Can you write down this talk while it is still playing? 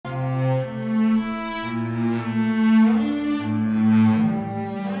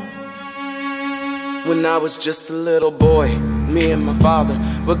When I was just a little boy, me and my father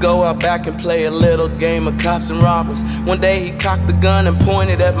would go out back and play a little game of cops and robbers. One day he cocked the gun and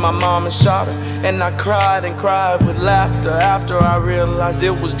pointed at my mom and shot her. And I cried and cried with laughter after I realized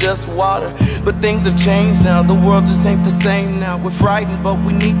it was just water. But things have changed now, the world just ain't the same now. We're frightened but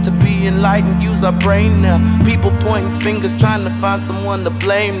we need to be enlightened, use our brain now. People pointing fingers trying to find someone to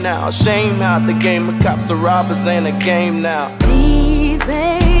blame now. Shame how the game of cops and robbers ain't a game now. These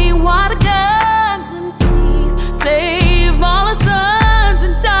ain't water guns, and please save all our sons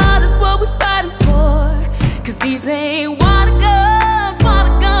and daughters, what we're fighting for. Cause these ain't water guns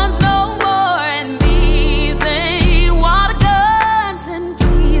no more. And these ain't water guns, and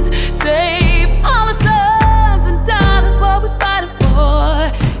please save all our sons and daughters, what we're fighting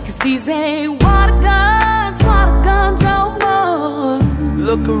for. Cause these ain't water guns no more.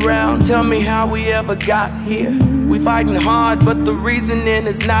 Look around, tell me how we ever got here. We fighting hard, but the reasoning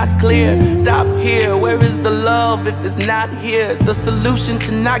is not clear. Stop here, where is the love if it's not here? The solution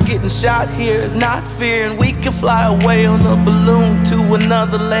to not getting shot here is not fear. And we can fly away on a balloon to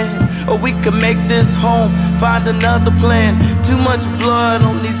another land, or we can make this home, find another plan. Too much blood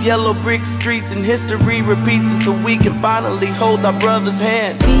on these yellow brick streets, and history repeats until we can finally hold our brother's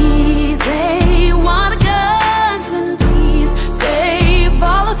hand. These ain't water guns, and please say